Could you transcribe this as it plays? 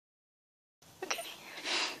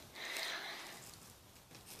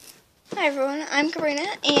Hi everyone, I'm Karina,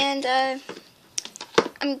 and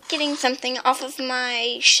I'm getting something off of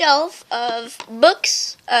my shelf of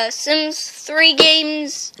books, Sims 3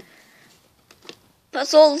 games,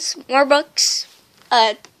 puzzles, more books,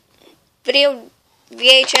 video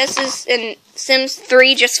VHSs, and Sims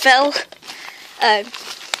 3 just fell.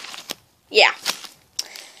 Yeah.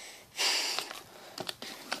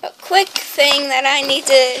 A quick thing that I need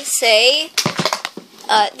to say.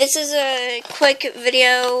 This is a quick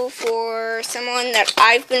video for someone that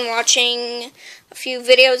I've been watching a few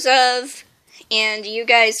videos of, and you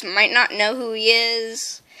guys might not know who he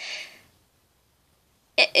is.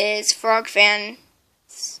 It is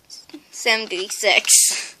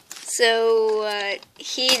Frogfan76. So,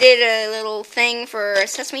 he did a little thing for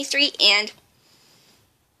Sesame Street, and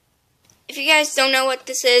if you guys don't know what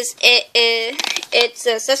this is, it's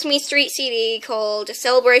a Sesame Street CD called A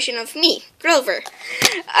Celebration of Me, Grover.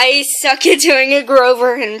 I suck at doing a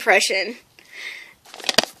Grover impression.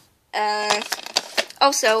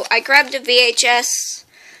 Also, I grabbed a VHS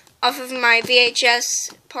off of my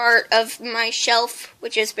VHS part of my shelf,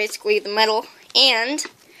 which is basically the metal, and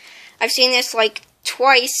I've seen this like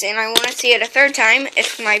twice, and I want to see it a third time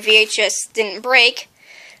if my VHS didn't break.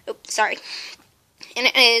 Oops, sorry. And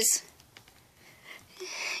it is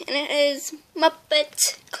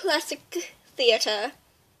Muppet Classic Theater,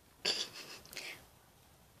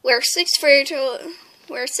 where six fairy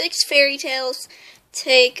tales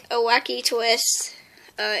take a wacky twist.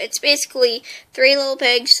 It's basically Three Little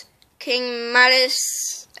Pigs, King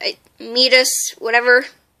Midas, whatever,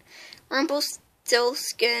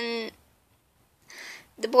 Rumpelstiltskin,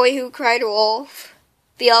 The Boy Who Cried Wolf,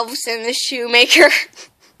 the Elves and the Shoemaker.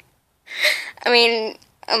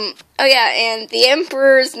 Oh yeah, and the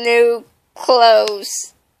Emperor's New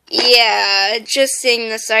Clothes. Yeah, just seeing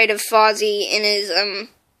the sight of Fozzie in his,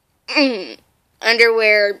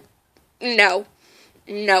 underwear. No.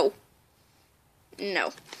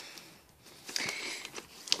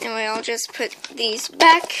 Anyway, I'll just put these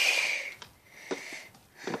back.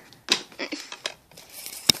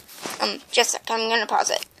 Just a sec, I'm gonna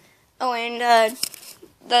pause it. Oh, and,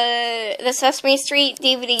 the Sesame Street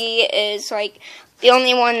DVD is, like, the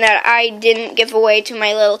only one that I didn't give away to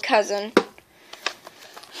my little cousin.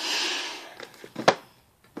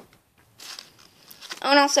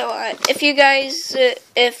 Oh, and also, if you guys,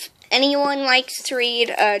 if anyone likes to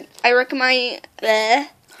read, I recommend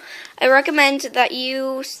that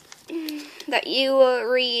you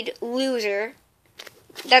read Loser.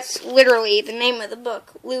 That's literally the name of the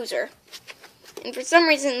book, Loser. And for some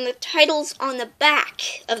reason, the title's on the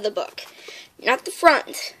back of the book, not the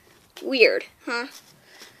front. Weird, huh?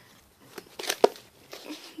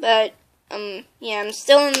 But, yeah, I'm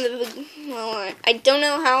still in the, well, I don't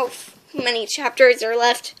know how many chapters are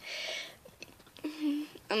left.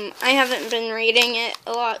 I haven't been reading it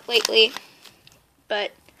a lot lately,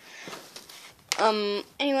 but,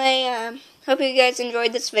 anyway, hope you guys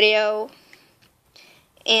enjoyed this video,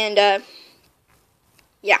 and,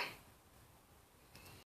 yeah.